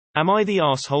Am I the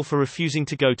asshole for refusing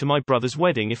to go to my brother's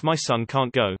wedding if my son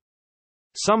can't go?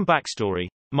 Some backstory.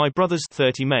 My brother's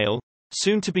 30 male,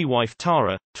 soon-to-be wife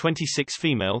Tara, 26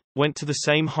 female, went to the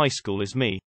same high school as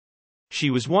me. She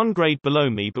was one grade below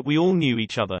me but we all knew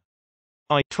each other.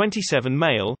 I, 27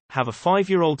 male, have a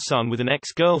 5-year-old son with an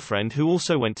ex-girlfriend who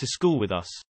also went to school with us.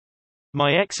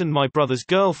 My ex and my brother's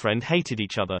girlfriend hated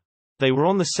each other. They were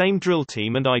on the same drill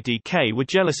team and IDK were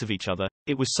jealous of each other.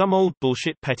 It was some old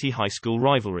bullshit petty high school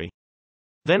rivalry.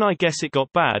 Then I guess it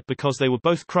got bad because they were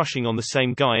both crushing on the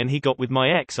same guy and he got with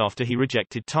my ex after he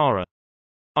rejected Tara.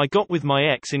 I got with my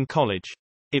ex in college.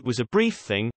 It was a brief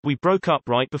thing, we broke up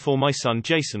right before my son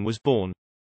Jason was born.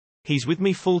 He's with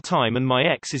me full time and my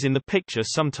ex is in the picture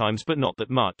sometimes but not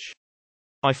that much.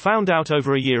 I found out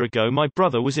over a year ago my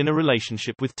brother was in a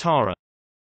relationship with Tara.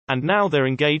 And now they're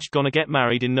engaged, gonna get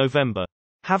married in November.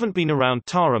 Haven't been around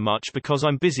Tara much because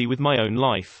I'm busy with my own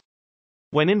life.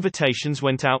 When invitations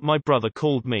went out my brother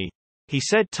called me. He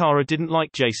said Tara didn't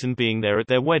like Jason being there at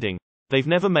their wedding. They've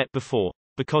never met before,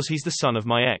 because he's the son of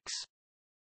my ex.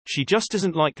 She just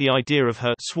doesn't like the idea of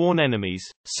her sworn enemy's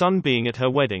son being at her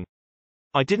wedding.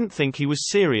 I didn't think he was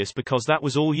serious because that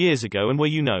was all years ago and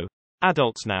we're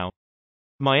adults now.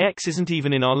 My ex isn't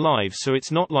even in our lives so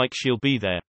it's not like she'll be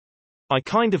there. I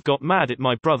kind of got mad at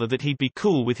my brother that he'd be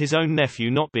cool with his own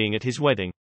nephew not being at his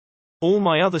wedding. All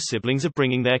my other siblings are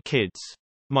bringing their kids.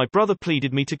 My brother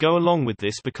pleaded me to go along with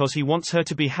this because he wants her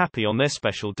to be happy on their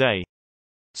special day.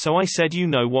 So I said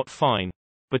what, fine.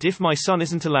 But if my son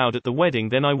isn't allowed at the wedding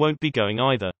then I won't be going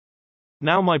either.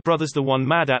 Now my brother's the one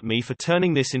mad at me for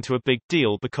turning this into a big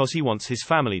deal because he wants his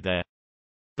family there.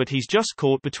 But he's just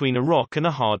caught between a rock and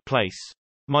a hard place.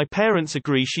 My parents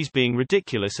agree she's being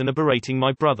ridiculous and are berating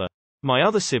my brother. My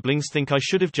other siblings think I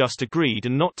should have just agreed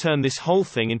and not turned this whole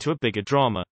thing into a bigger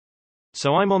drama.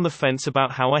 So I'm on the fence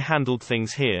about how I handled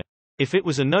things here. If it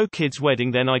was a no-kids wedding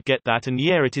then I'd get that and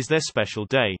yeah it is their special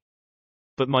day.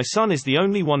 But my son is the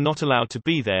only one not allowed to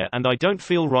be there and I don't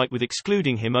feel right with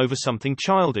excluding him over something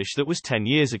childish that was 10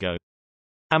 years ago.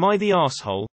 Am I the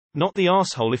asshole? Not the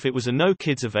asshole. If it was a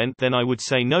no-kids event then I would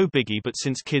say no biggie, but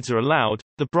since kids are allowed,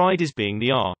 the bride is being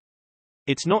the R.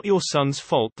 It's not your son's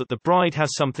fault that the bride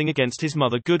has something against his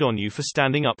mother. Good on you for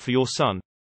standing up for your son.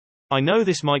 I know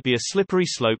this might be a slippery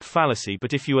slope fallacy,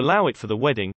 but if you allow it for the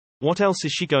wedding, what else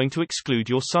is she going to exclude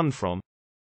your son from?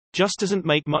 Just doesn't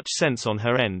make much sense on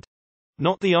her end.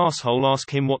 Not the asshole. Ask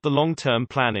him what the long-term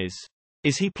plan is.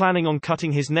 Is he planning on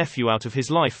cutting his nephew out of his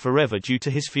life forever due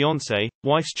to his fiancée,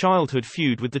 wife's childhood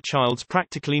feud with the child's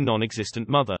practically non-existent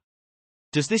mother?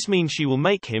 Does this mean she will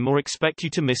make him or expect you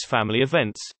to miss family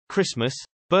events, Christmas,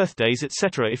 birthdays,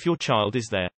 etc. if your child is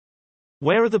there?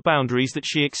 Where are the boundaries that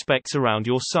she expects around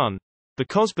your son?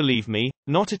 Because believe me,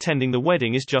 not attending the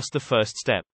wedding is just the first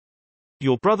step.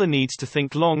 Your brother needs to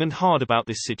think long and hard about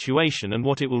this situation and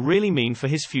what it will really mean for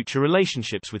his future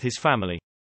relationships with his family.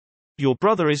 Your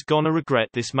brother is gonna regret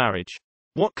this marriage.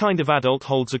 What kind of adult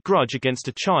holds a grudge against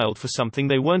a child for something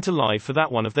they weren't alive for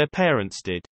that one of their parents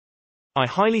did? I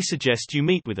highly suggest you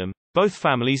meet with them, both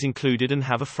families included, and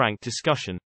have a frank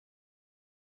discussion.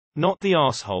 Not the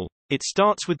asshole. It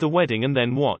starts with the wedding and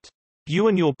then what? You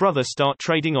and your brother start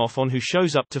trading off on who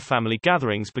shows up to family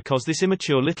gatherings because this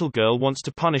immature little girl wants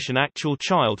to punish an actual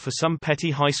child for some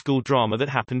petty high school drama that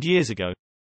happened years ago.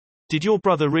 Did your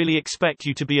brother really expect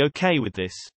you to be okay with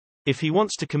this? If he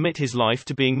wants to commit his life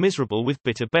to being miserable with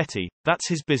bitter Betty, that's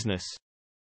his business.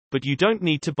 But you don't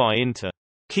need to buy into.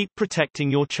 Keep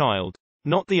protecting your child.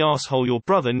 Not the asshole. Your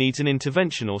brother needs an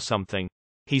intervention or something.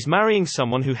 He's marrying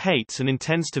someone who hates and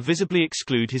intends to visibly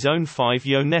exclude his own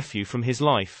 5-year-old nephew from his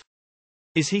life.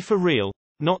 Is he for real?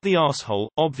 Not the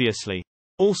asshole, obviously.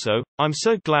 Also, I'm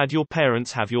so glad your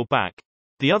parents have your back.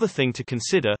 The other thing to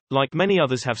consider, like many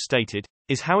others have stated,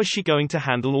 is how is she going to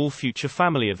handle all future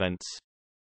family events?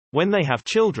 When they have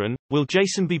children, will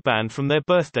Jason be banned from their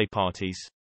birthday parties?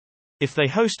 If they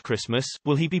host Christmas,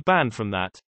 will he be banned from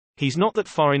that? He's not that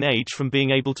far in age from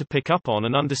being able to pick up on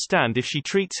and understand if she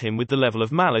treats him with the level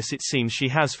of malice it seems she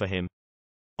has for him.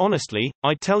 Honestly,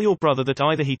 I'd tell your brother that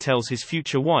either he tells his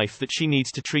future wife that she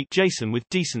needs to treat Jason with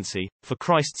decency, for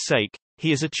Christ's sake,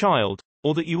 he is a child,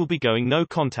 or that you will be going no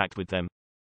contact with them.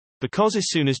 Because as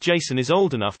soon as Jason is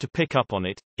old enough to pick up on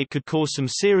it, it could cause some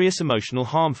serious emotional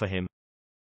harm for him.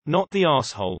 Not the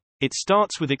asshole. It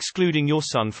starts with excluding your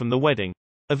son from the wedding.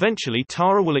 Eventually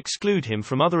Tara will exclude him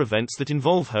from other events that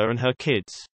involve her and her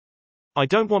kids. I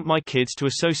don't want my kids to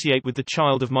associate with the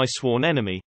child of my sworn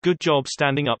enemy. Good job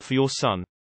standing up for your son.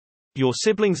 Your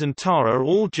siblings and Tara are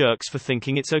all jerks for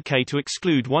thinking it's okay to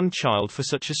exclude one child for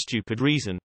such a stupid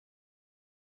reason.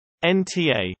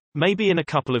 NTA. Maybe in a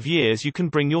couple of years you can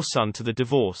bring your son to the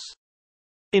divorce.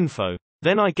 Info.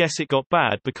 Then I guess it got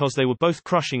bad because they were both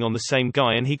crushing on the same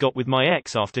guy and he got with my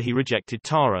ex after he rejected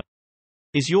Tara.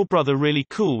 Is your brother really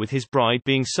cool with his bride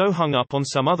being so hung up on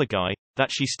some other guy,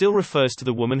 that she still refers to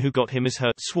the woman who got him as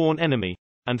her sworn enemy,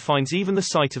 and finds even the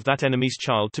sight of that enemy's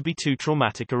child to be too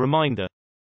traumatic a reminder?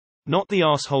 Not the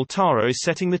asshole. Tara is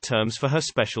setting the terms for her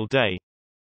special day.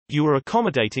 You are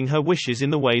accommodating her wishes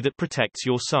in the way that protects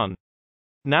your son.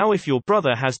 Now if your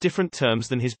brother has different terms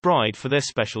than his bride for their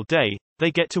special day,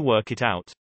 they get to work it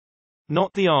out.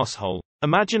 Not the asshole.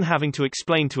 Imagine having to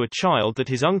explain to a child that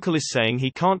his uncle is saying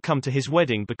he can't come to his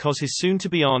wedding because his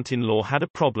soon-to-be aunt-in-law had a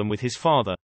problem with his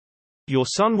father. Your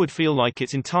son would feel like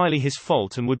it's entirely his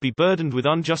fault and would be burdened with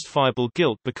unjustifiable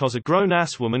guilt because a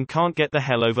grown-ass woman can't get the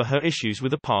hell over her issues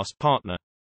with a past partner.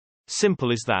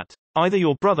 Simple as that. Either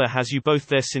your brother has you both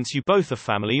there since you both are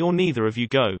family, or neither of you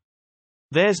go.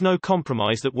 There's no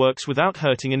compromise that works without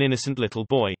hurting an innocent little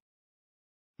boy.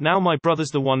 Now my brother's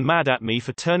the one mad at me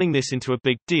for turning this into a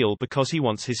big deal because he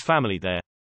wants his family there.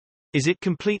 Is it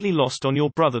completely lost on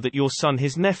your brother that your son,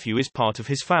 his nephew, is part of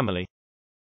his family?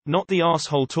 Not the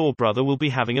asshole. Your brother will be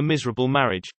having a miserable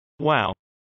marriage. Wow.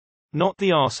 Not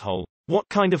the asshole. What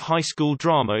kind of high school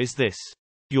drama is this?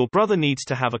 Your brother needs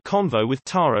to have a convo with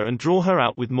Tara and draw her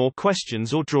out with more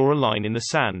questions or draw a line in the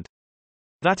sand.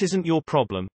 That isn't your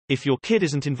problem. If your kid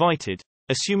isn't invited,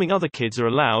 assuming other kids are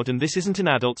allowed and this isn't an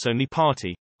adults-only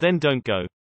party, then don't go.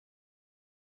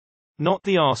 Not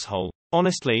the asshole.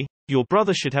 Honestly, your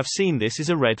brother should have seen this as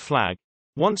a red flag.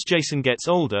 Once Jason gets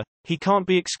older, he can't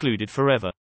be excluded forever.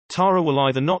 Tara will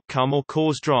either not come or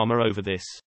cause drama over this.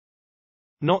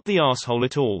 Not the asshole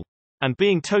at all. And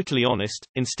being totally honest,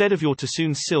 instead of your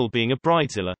Tassoon Sil being a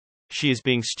bridezilla, she is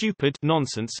being stupid,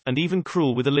 nonsense, and even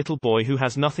cruel with a little boy who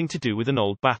has nothing to do with an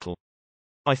old battle.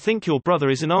 I think your brother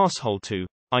is an asshole too.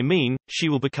 I mean, she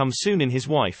will become soon in his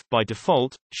wife. By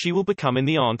default, she will become in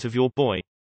the aunt of your boy.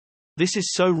 This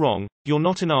is so wrong. You're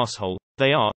not an asshole.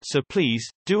 They are, so please,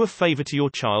 do a favor to your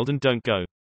child and don't go.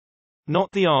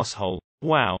 Not the asshole.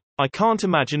 Wow. I can't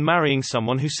imagine marrying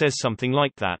someone who says something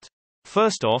like that.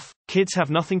 First off, kids have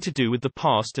nothing to do with the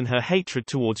past and her hatred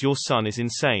towards your son is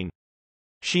insane.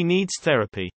 She needs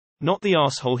therapy. Not the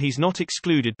asshole. He's not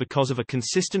excluded because of a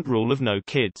consistent rule of no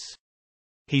kids.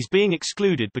 He's being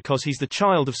excluded because he's the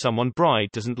child of someone bride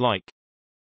doesn't like.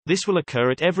 This will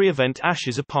occur at every event Ash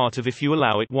is a part of if you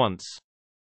allow it once.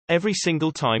 Every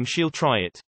single time she'll try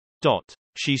it.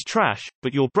 She's trash,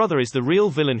 but your brother is the real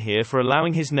villain here for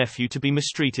allowing his nephew to be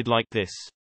mistreated like this.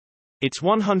 It's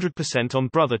 100% on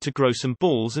brother to grow some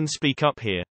balls and speak up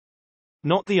here.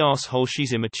 Not the asshole.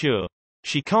 She's immature.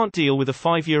 She can't deal with a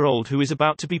 5-year-old who is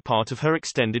about to be part of her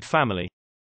extended family.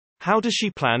 How does she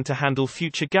plan to handle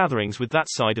future gatherings with that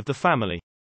side of the family?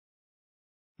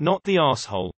 Not the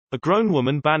asshole. A grown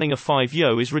woman banning a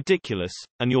 5-year is ridiculous,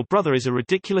 and your brother is a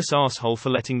ridiculous asshole for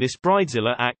letting this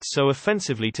bridezilla act so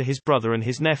offensively to his brother and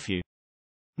his nephew.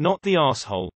 Not the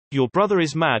asshole. Your brother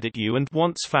is mad at you and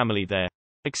wants family there.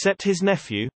 Except his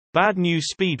nephew. Bad news,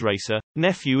 speed racer.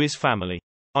 Nephew is family.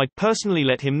 I'd personally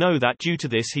let him know that due to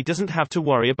this he doesn't have to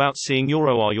worry about seeing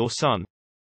your son.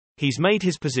 He's made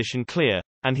his position clear,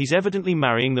 and he's evidently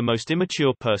marrying the most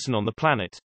immature person on the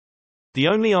planet. The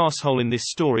only asshole in this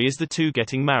story is the two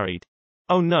getting married.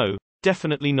 Oh no,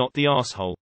 definitely not the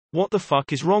asshole. What the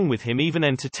fuck is wrong with him even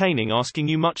entertaining asking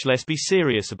you, much less be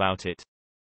serious about it?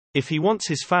 If he wants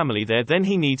his family there, then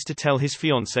he needs to tell his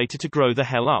fiancée to grow the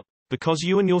hell up, because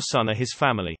you and your son are his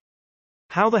family.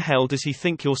 How the hell does he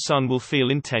think your son will feel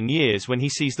in 10 years when he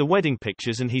sees the wedding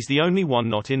pictures and he's the only one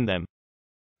not in them?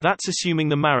 That's assuming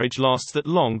the marriage lasts that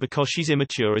long because she's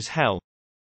immature as hell.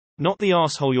 Not the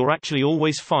asshole. You're actually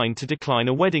always fine to decline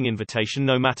a wedding invitation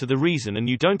no matter the reason, and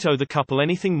you don't owe the couple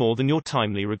anything more than your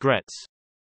timely regrets.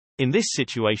 In this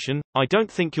situation, I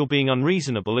don't think you're being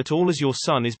unreasonable at all, as your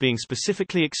son is being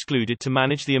specifically excluded to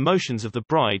manage the emotions of the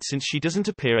bride since she doesn't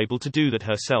appear able to do that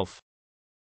herself.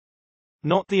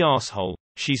 Not the asshole.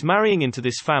 She's marrying into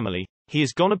this family, he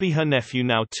is gonna be her nephew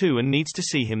now too and needs to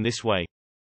see him this way.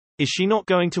 Is she not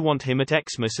going to want him at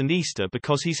Xmas and Easter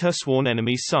because he's her sworn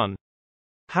enemy's son?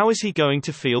 How is he going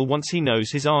to feel once he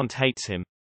knows his aunt hates him?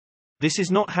 This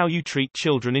is not how you treat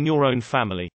children in your own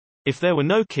family. If there were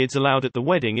no kids allowed at the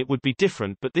wedding it would be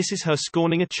different, but this is her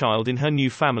scorning a child in her new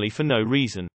family for no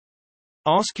reason.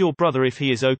 Ask your brother if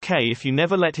he is okay if you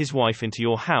never let his wife into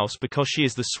your house because she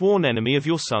is the sworn enemy of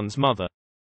your son's mother.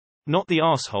 Not the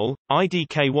asshole.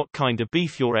 IDK, what kind of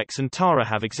beef your ex and Tara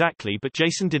have exactly, but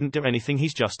Jason didn't do anything,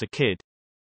 he's just a kid.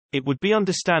 It would be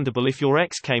understandable if your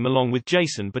ex came along with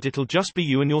Jason, but it'll just be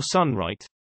you and your son, right?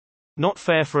 Not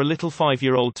fair for a little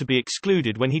 5-year-old to be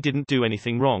excluded when he didn't do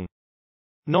anything wrong.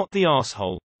 Not the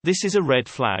asshole. This is a red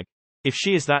flag. If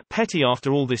she is that petty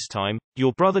after all this time,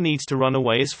 your brother needs to run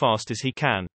away as fast as he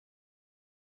can.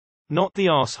 Not the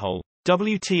asshole.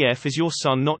 WTF is your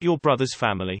son, not your brother's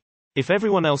family. If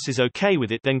everyone else is okay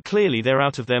with it, then clearly they're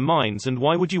out of their minds, and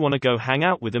why would you want to go hang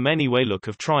out with them anyway? Look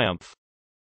of triumph.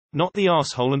 Not the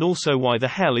asshole, and also why the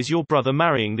hell is your brother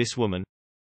marrying this woman?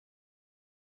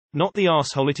 Not the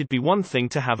asshole. It'd be one thing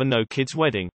to have a no-kids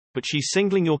wedding, but she's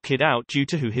singling your kid out due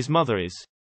to who his mother is.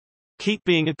 Keep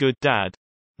being a good dad.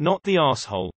 Not the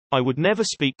asshole. I would never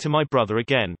speak to my brother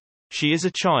again. She is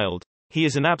a child. He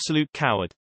is an absolute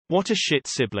coward. What a shit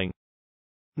sibling.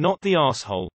 Not the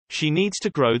asshole. She needs to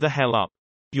grow the hell up.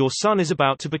 Your son is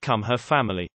about to become her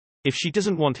family. If she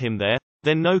doesn't want him there,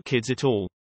 then no kids at all.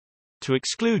 To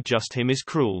exclude just him is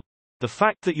cruel. The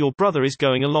fact that your brother is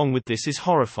going along with this is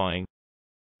horrifying.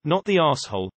 Not the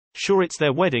asshole. Sure, it's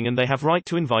their wedding and they have right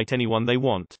to invite anyone they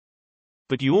want.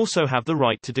 But you also have the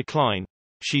right to decline.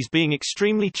 She's being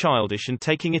extremely childish and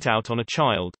taking it out on a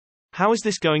child. How is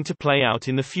this going to play out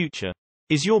in the future?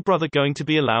 Is your brother going to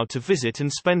be allowed to visit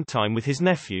and spend time with his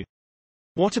nephew?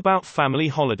 What about family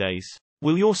holidays?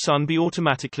 Will your son be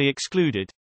automatically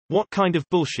excluded? What kind of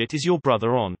bullshit is your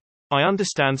brother on? I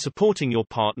understand supporting your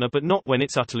partner, but not when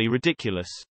it's utterly ridiculous.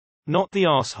 Not the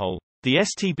asshole. The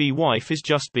STB wife is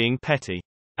just being petty.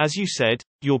 As you said,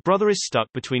 your brother is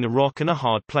stuck between a rock and a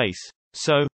hard place.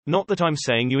 So, not that I'm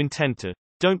saying you intend to.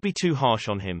 Don't be too harsh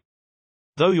on him.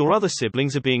 Though your other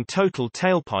siblings are being total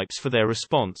tailpipes for their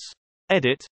response.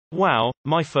 Edit. Wow,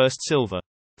 my first silver.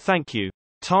 Thank you.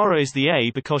 Tara is the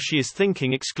A because she is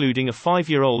thinking excluding a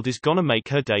 5-year-old is gonna make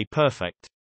her day perfect.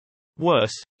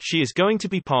 Worse, she is going to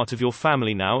be part of your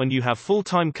family now, and you have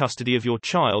full-time custody of your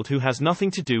child who has nothing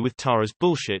to do with Tara's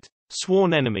bullshit.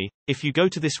 Sworn enemy. If you go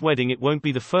to this wedding, it won't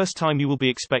be the first time you will be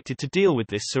expected to deal with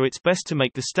this, so it's best to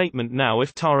make the statement now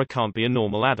if Tara can't be a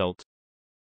normal adult.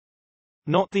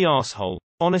 Not the asshole.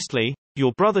 Honestly,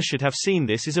 your brother should have seen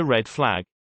this as a red flag.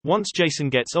 Once Jason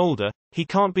gets older, he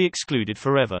can't be excluded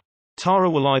forever. Tara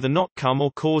will either not come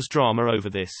or cause drama over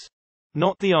this.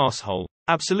 Not the asshole.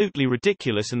 Absolutely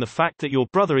ridiculous, and the fact that your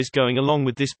brother is going along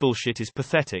with this bullshit is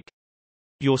pathetic.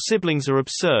 Your siblings are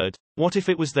absurd. What if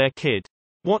it was their kid?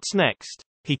 What's next?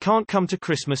 He can't come to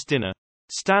Christmas dinner.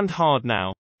 Stand hard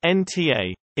now.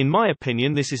 NTA. In my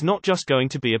opinion, this is not just going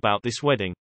to be about this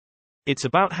wedding. It's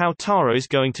about how Tara is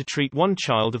going to treat one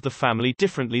child of the family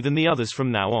differently than the others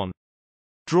from now on.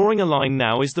 Drawing a line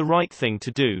now is the right thing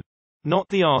to do. Not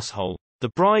the asshole. The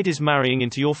bride is marrying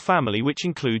into your family, which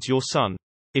includes your son.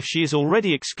 If she is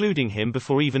already excluding him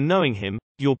before even knowing him,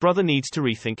 your brother needs to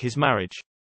rethink his marriage.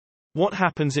 What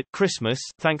happens at Christmas,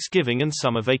 Thanksgiving and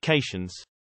summer vacations?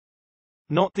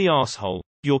 Not the asshole.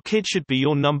 Your kid should be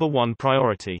your number one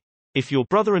priority. If your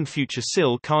brother and future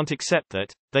Sil can't accept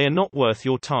that, they are not worth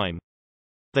your time.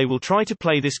 They will try to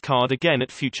play this card again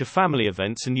at future family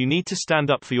events, and you need to stand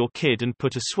up for your kid and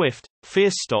put a swift,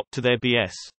 fierce stop to their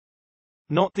BS.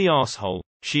 Not the asshole.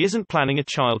 She isn't planning a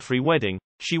child-free wedding.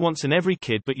 She wants an every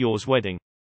kid but yours wedding.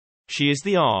 She is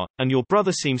the R, and your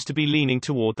brother seems to be leaning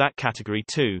toward that category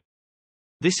too.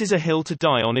 This is a hill to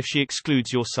die on. If she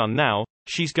excludes your son now,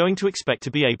 she's going to expect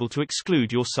to be able to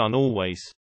exclude your son always.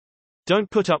 Don't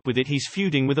put up with it. He's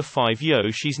feuding with a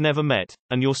 5-year-old she's never met,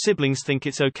 and your siblings think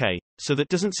it's okay, so that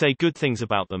doesn't say good things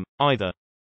about them, either.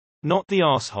 Not the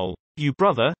asshole. You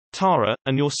brother, Tara,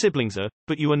 and your siblings are,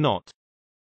 but you are not.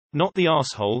 Not the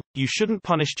asshole. You shouldn't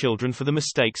punish children for the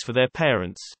mistakes for their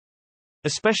parents.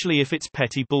 Especially if it's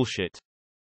petty bullshit.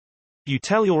 You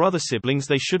tell your other siblings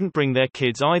they shouldn't bring their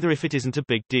kids either if it isn't a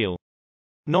big deal.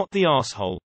 Not the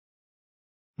asshole.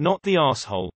 Not the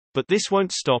asshole. But this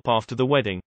won't stop after the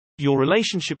wedding. Your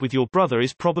relationship with your brother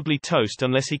is probably toast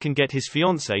unless he can get his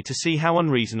fiancée to see how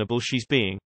unreasonable she's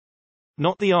being.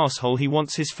 Not the asshole. He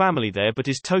wants his family there but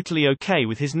is totally okay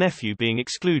with his nephew being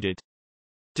excluded.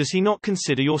 Does he not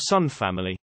consider your son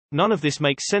family? None of this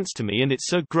makes sense to me, and it's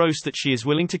so gross that she is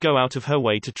willing to go out of her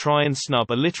way to try and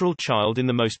snub a literal child in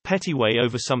the most petty way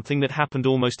over something that happened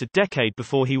almost a decade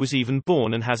before he was even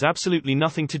born and has absolutely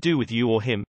nothing to do with you or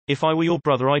him. If I were your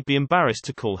brother, I'd be embarrassed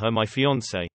to call her my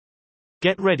fiancée.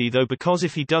 Get ready though, because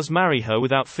if he does marry her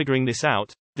without figuring this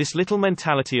out, this little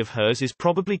mentality of hers is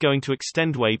probably going to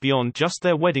extend way beyond just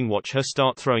their wedding. Watch her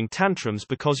start throwing tantrums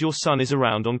because your son is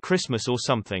around on Christmas or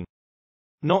something.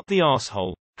 Not the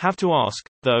asshole. Have to ask,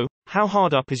 though, how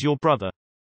hard up is your brother?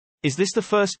 Is this the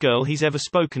first girl he's ever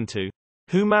spoken to?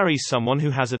 Who marries someone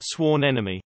who has a sworn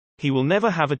enemy? He will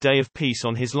never have a day of peace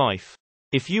on his life.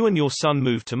 If you and your son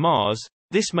move to Mars,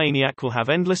 This maniac will have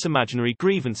endless imaginary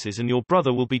grievances and your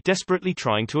brother will be desperately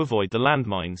trying to avoid the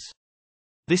landmines.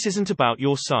 This isn't about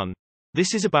your son.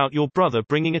 This is about your brother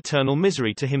bringing eternal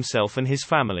misery to himself and his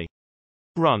family.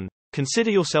 Run. Consider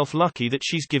yourself lucky that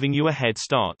she's giving you a head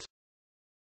start.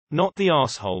 Not the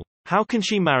asshole. How can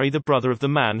she marry the brother of the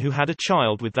man who had a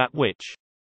child with that witch?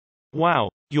 Wow.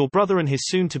 Your brother and his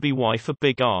soon-to-be wife are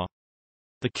big R.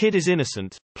 The kid is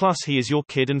innocent, plus he is your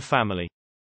kid and family.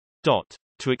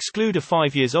 To exclude a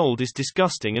 5 years old is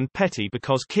disgusting and petty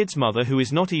because kid's mother who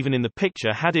is not even in the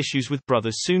picture had issues with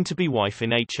brother's soon-to-be wife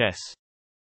in HS.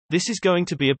 This is going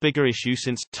to be a bigger issue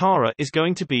since Tara is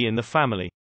going to be in the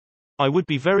family. I would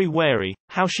be very wary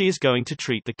how she is going to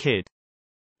treat the kid.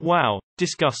 Wow,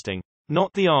 disgusting.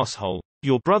 Not the asshole.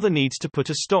 Your brother needs to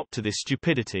put a stop to this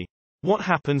stupidity. What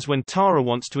happens when Tara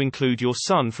wants to include your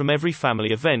son from every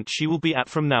family event she will be at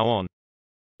from now on?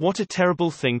 What a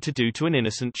terrible thing to do to an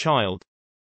innocent child.